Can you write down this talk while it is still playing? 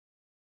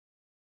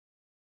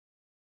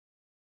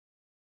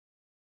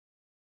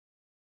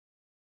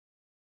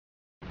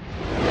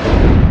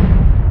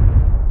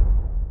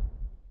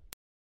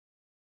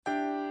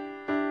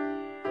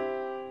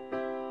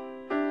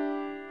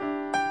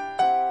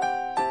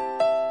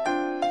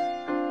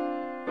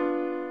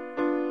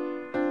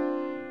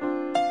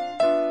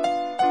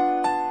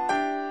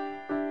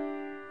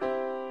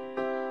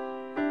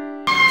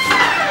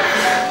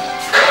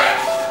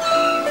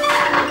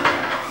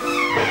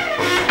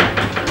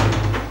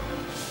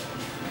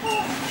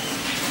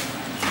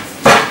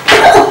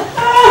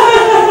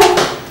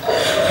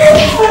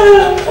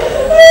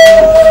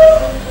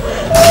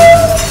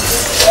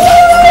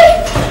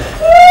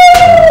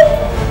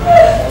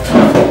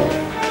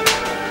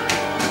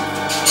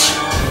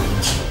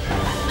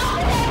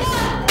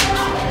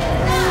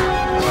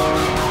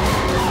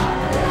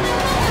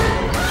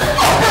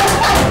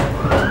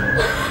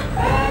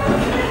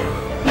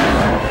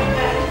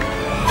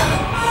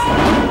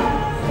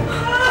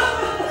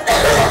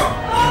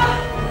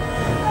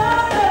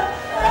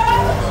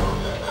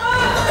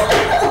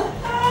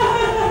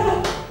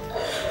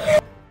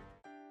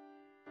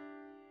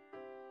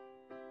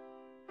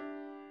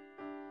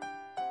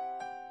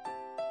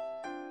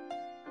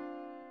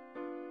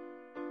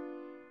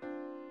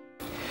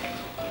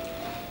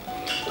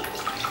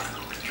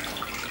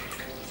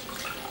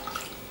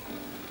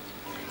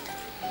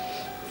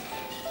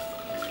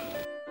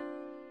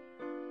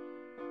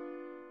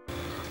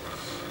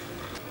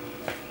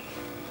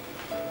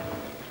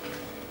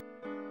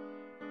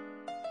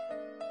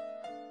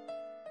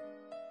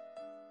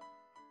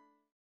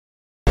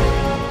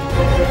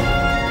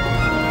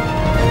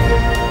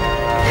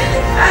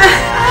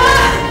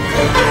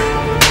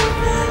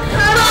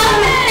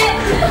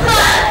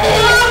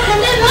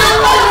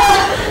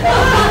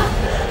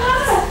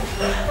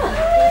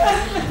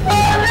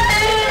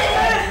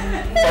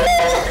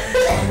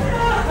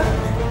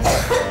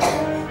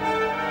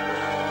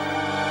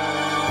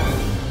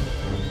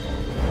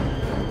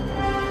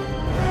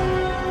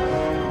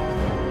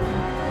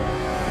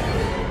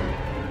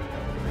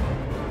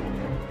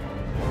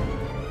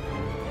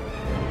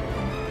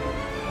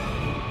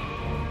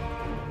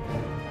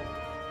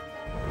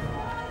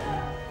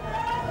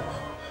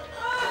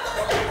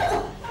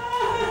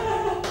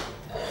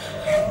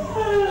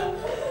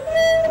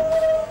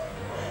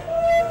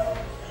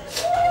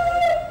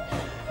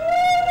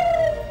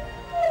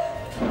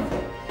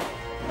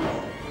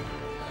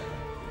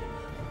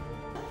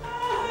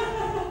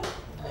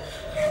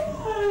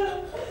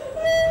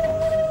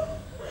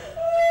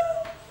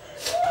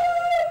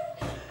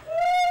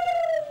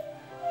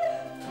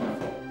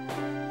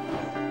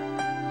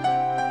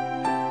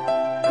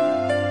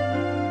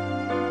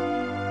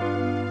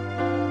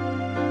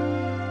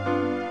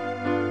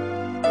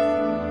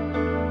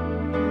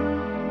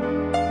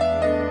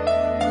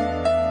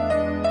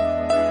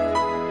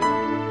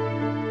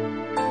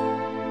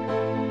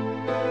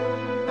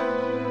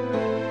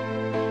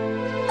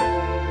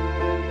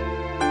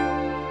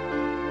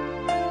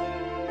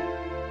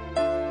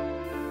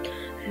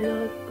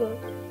Lord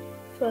God,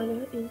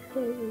 Father in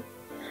heaven,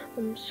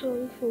 I'm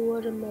sorry for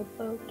what I'm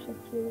about to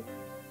do.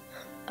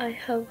 I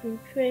have been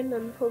praying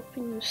and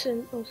hoping you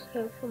send us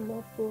help from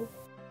above.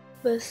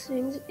 But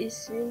since it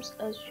seems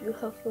as you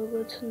have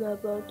forgotten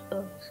about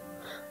us,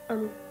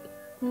 and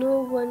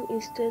no one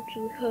is there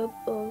to help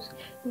us,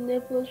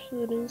 neighbors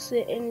wouldn't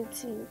say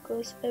anything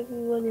because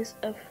everyone is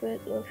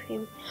afraid of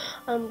him.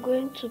 I'm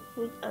going to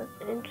put an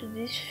end to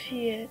this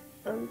fear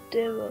and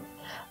terror,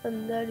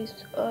 and that is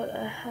all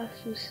I have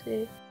to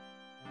say.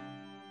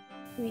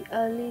 We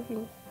are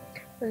living,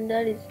 and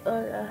that is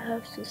all I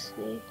have to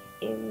say.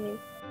 Amen.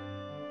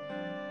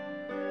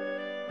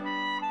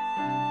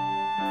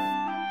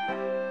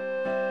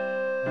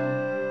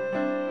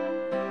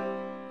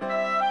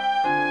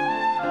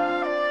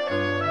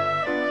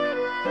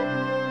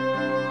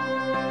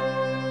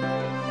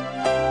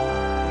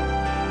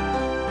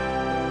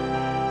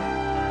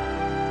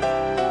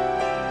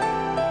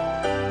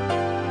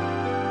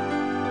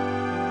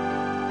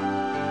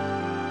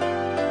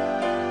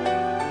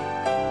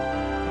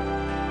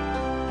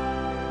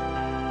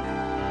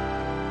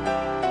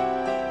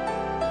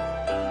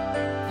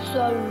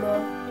 Sorry,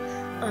 Mom.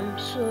 I'm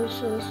so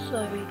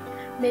sorry.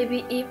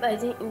 Maybe if I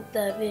didn't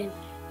intervene,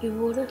 he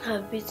wouldn't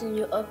have beaten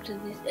you up to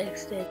this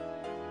extent.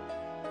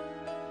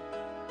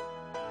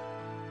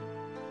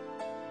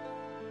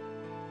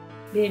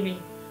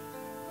 Baby,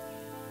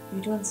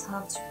 you don't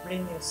have to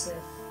blame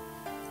yourself.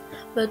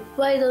 But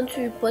why don't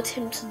you report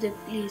him to the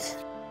police?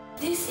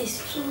 This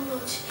is too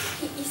much.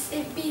 He is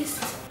a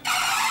beast.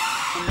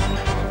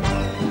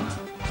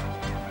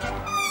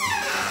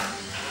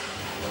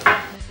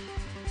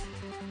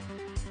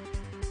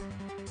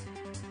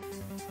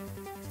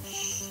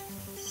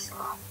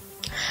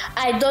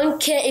 I don't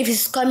care if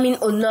he's coming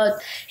or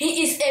not.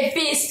 He is a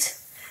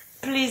beast.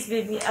 Please,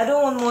 baby, I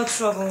don't want more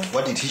trouble.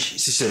 What did she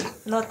say?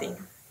 Nothing.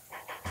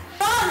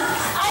 Run!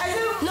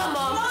 No,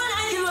 Mom.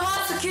 Run! He will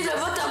have to kill the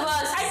both of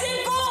us. I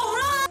said go!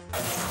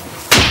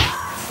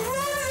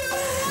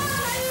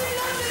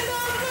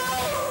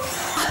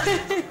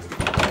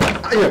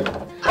 Run!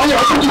 Anya,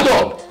 open the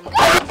door!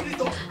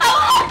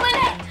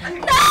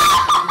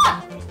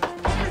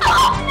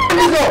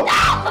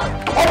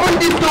 Open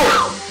this door!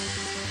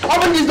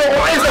 Open this door!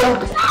 Why is it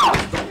open?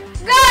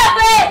 Go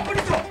away!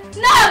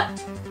 No!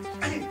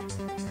 Okay,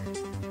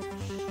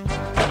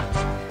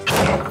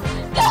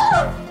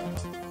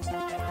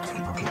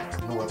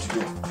 I know what to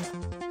do.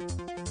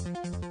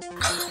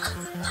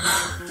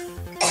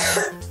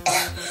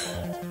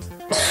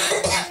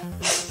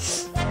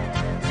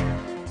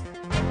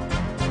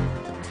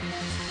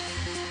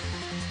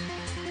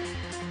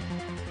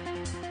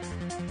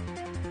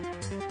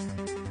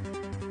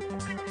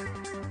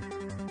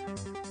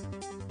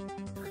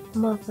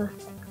 Mother,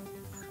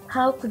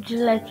 how could you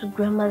lie to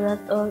Grandma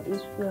that all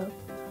is well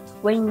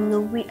when you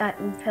know we are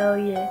in hell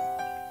yet?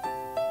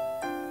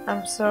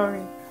 I'm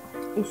sorry.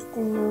 It's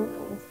still no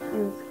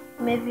excuse.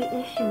 Maybe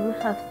if she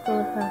would have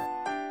told her,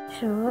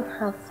 she would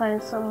have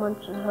found someone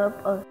to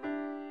help us.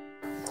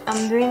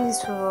 I'm doing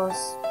this for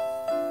us.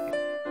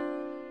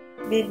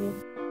 Baby,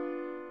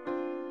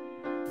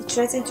 he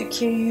threatened to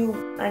kill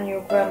you and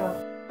your grandma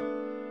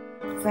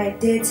if I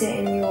dare tell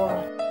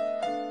anyone.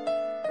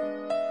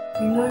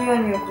 You know you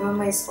and your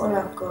grandma is all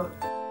I've got.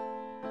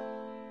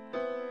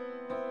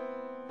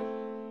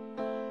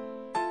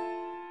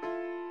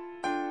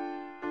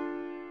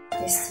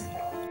 Listen,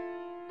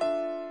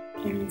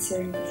 let me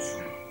tell you this.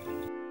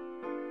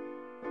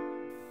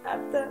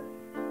 After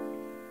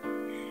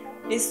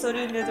the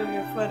sudden death of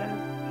your father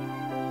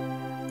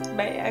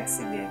by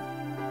accident,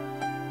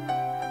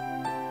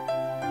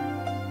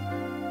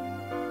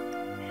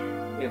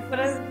 your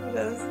father's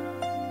brothers,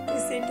 they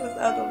sent us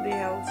out of the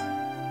house.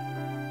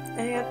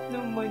 I had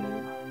no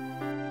money.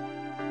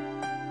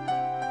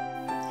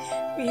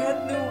 We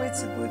had nowhere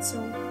to go to.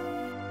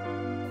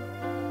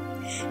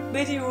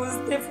 But he was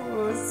there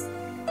for us.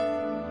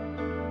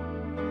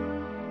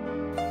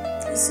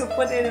 He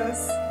supported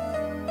us.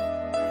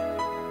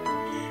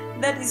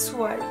 That is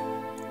why,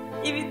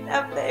 even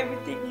after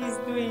everything he's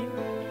doing,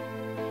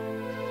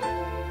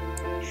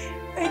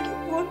 I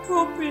keep on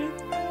hoping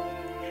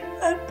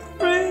and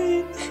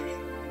praying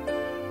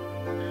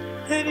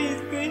that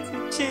he's going to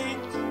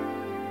change.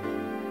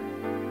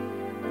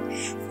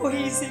 For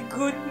he is a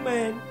good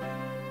man.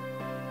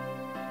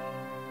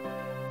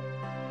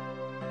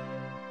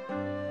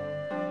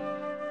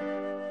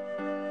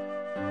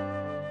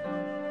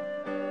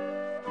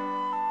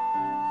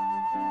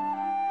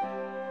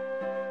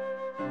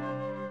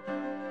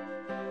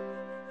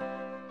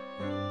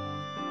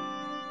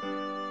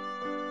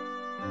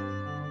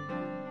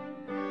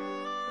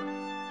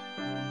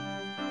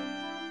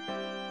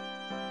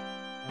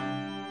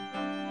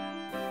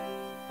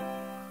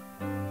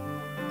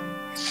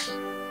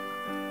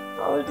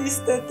 All this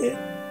started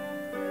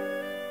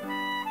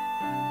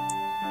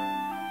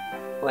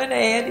when I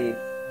had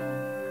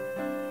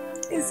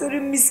a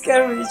sudden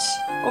miscarriage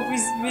of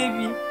his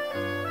baby.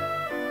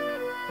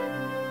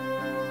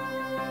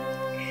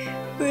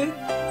 But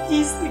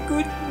he's a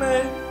good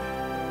man.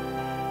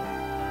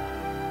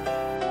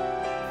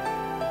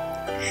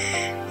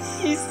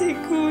 He's a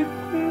good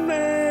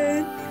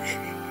man.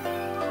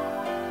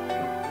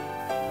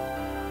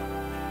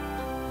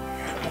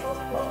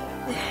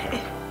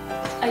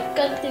 I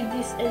can't take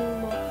this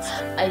anymore.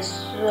 I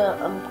swear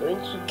I'm going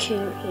to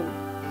kill him.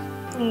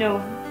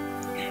 No,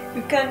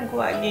 you can't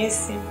go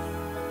against him.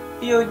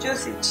 You're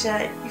just a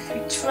child. If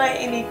you try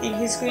anything,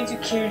 he's going to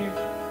kill you.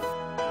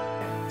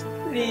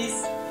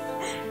 Please.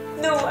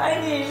 No,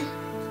 ANYIM.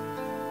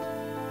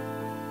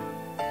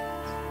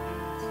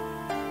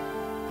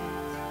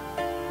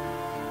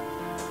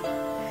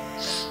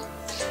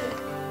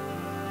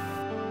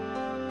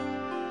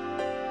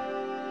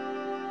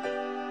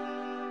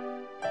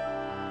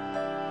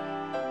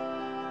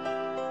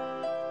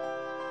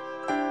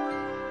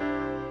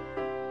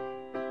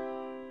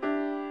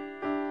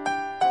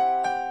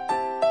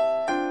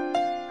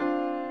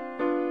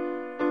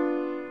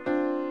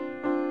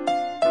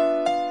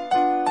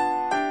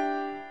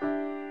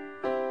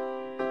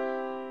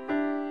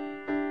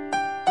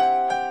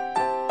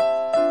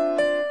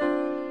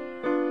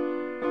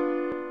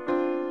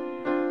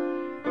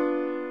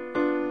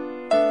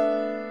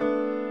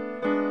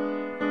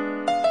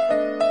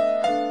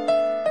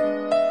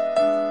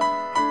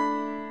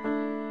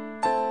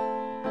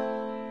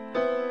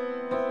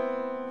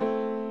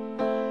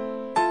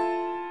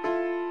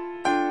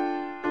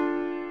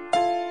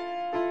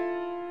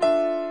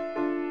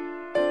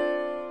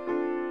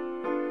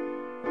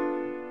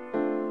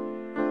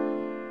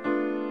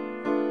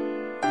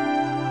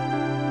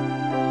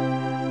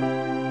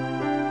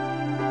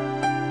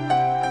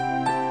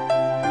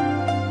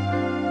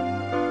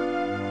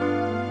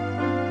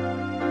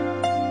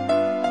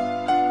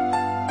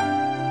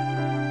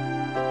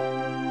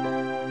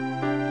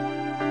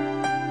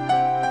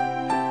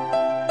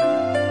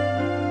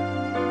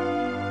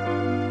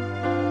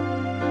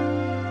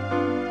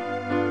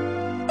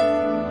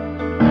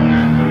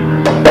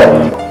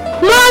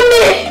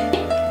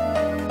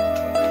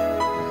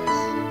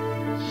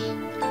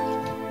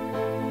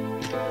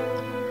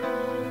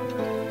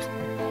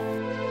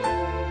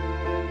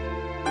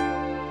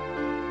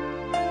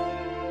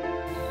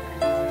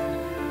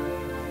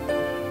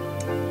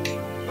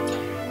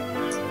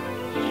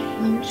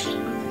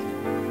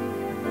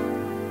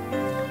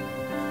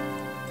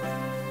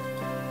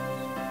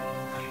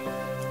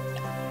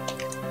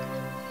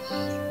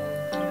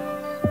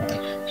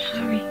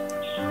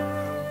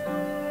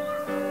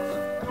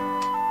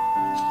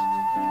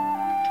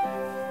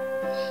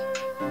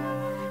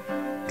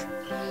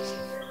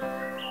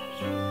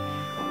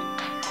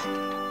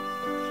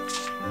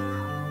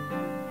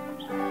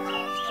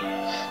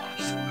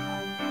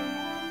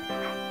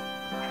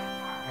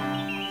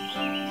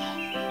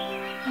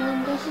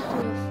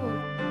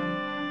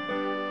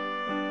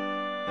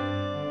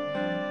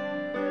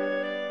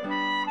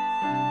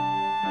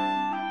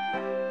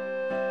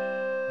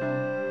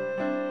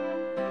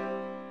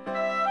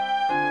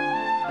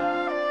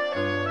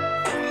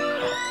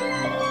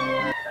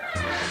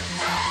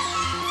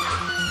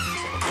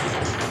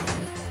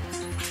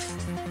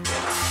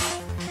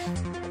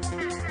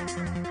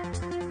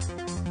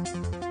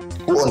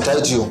 Who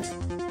untied you?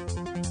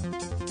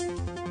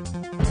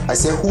 I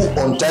said, who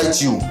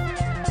untied you?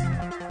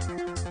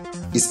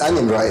 Is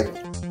ANYIM right?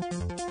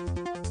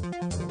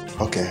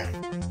 Okay.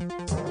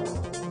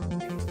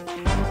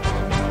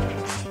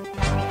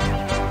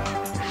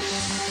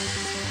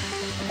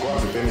 Go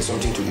and prepare me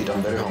something to eat.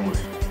 I'm very hungry.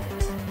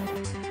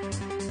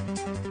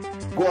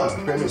 Go and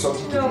prepare me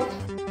something to eat.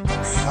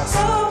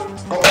 Come.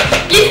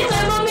 Leave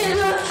my mommy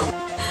alone.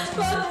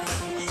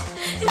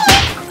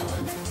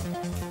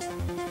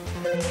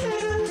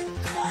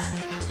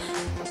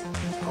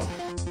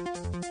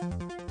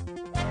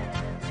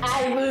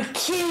 I will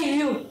kill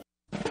you.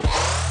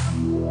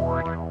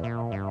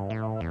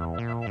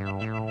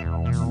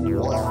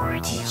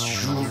 What did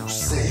you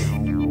say?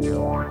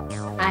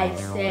 I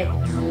said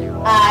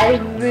I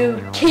will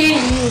kill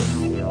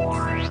you.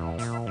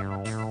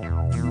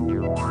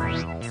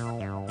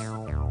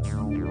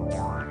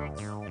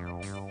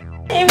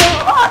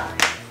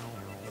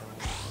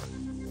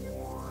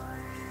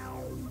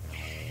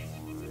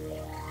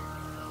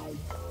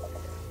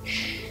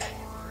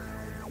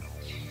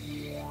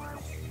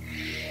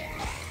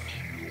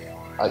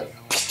 I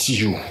pity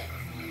you.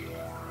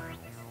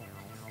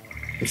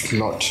 If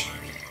not,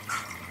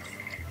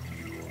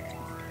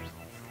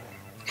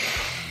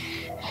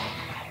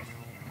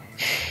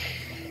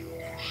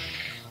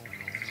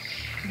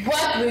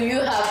 what will you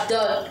have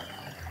done?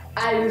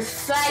 I will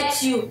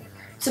fight you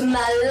to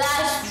my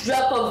last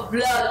drop of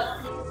blood.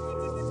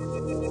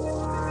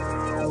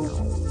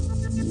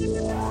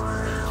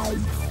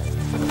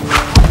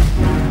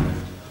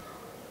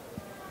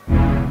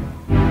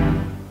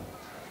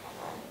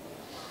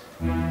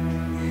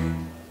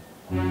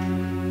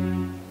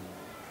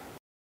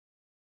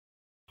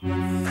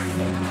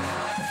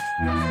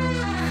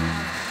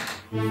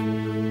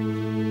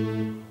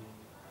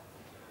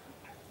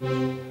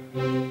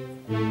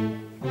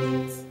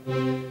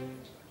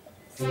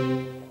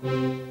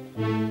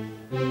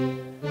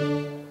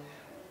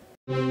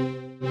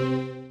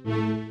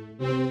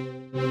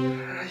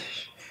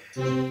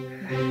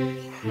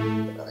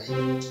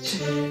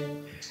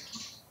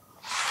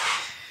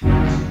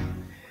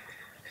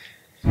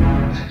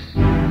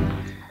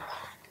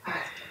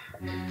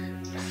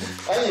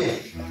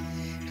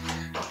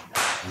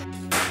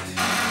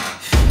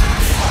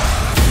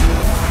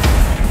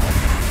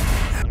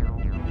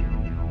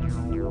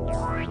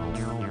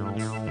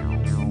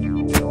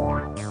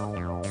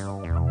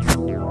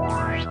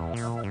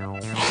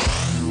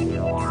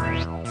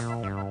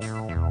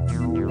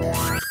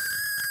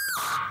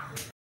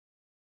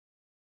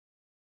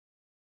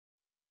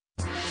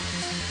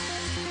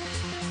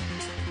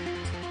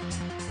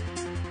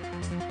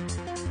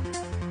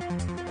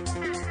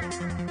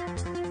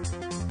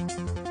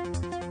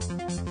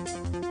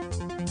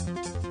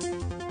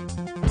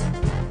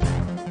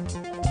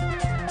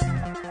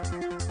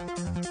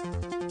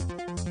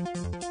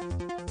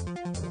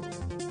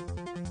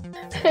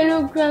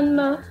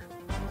 grandma.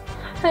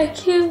 I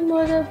killed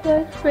mother's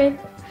best friend.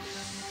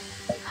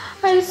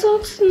 I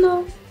don't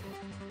know.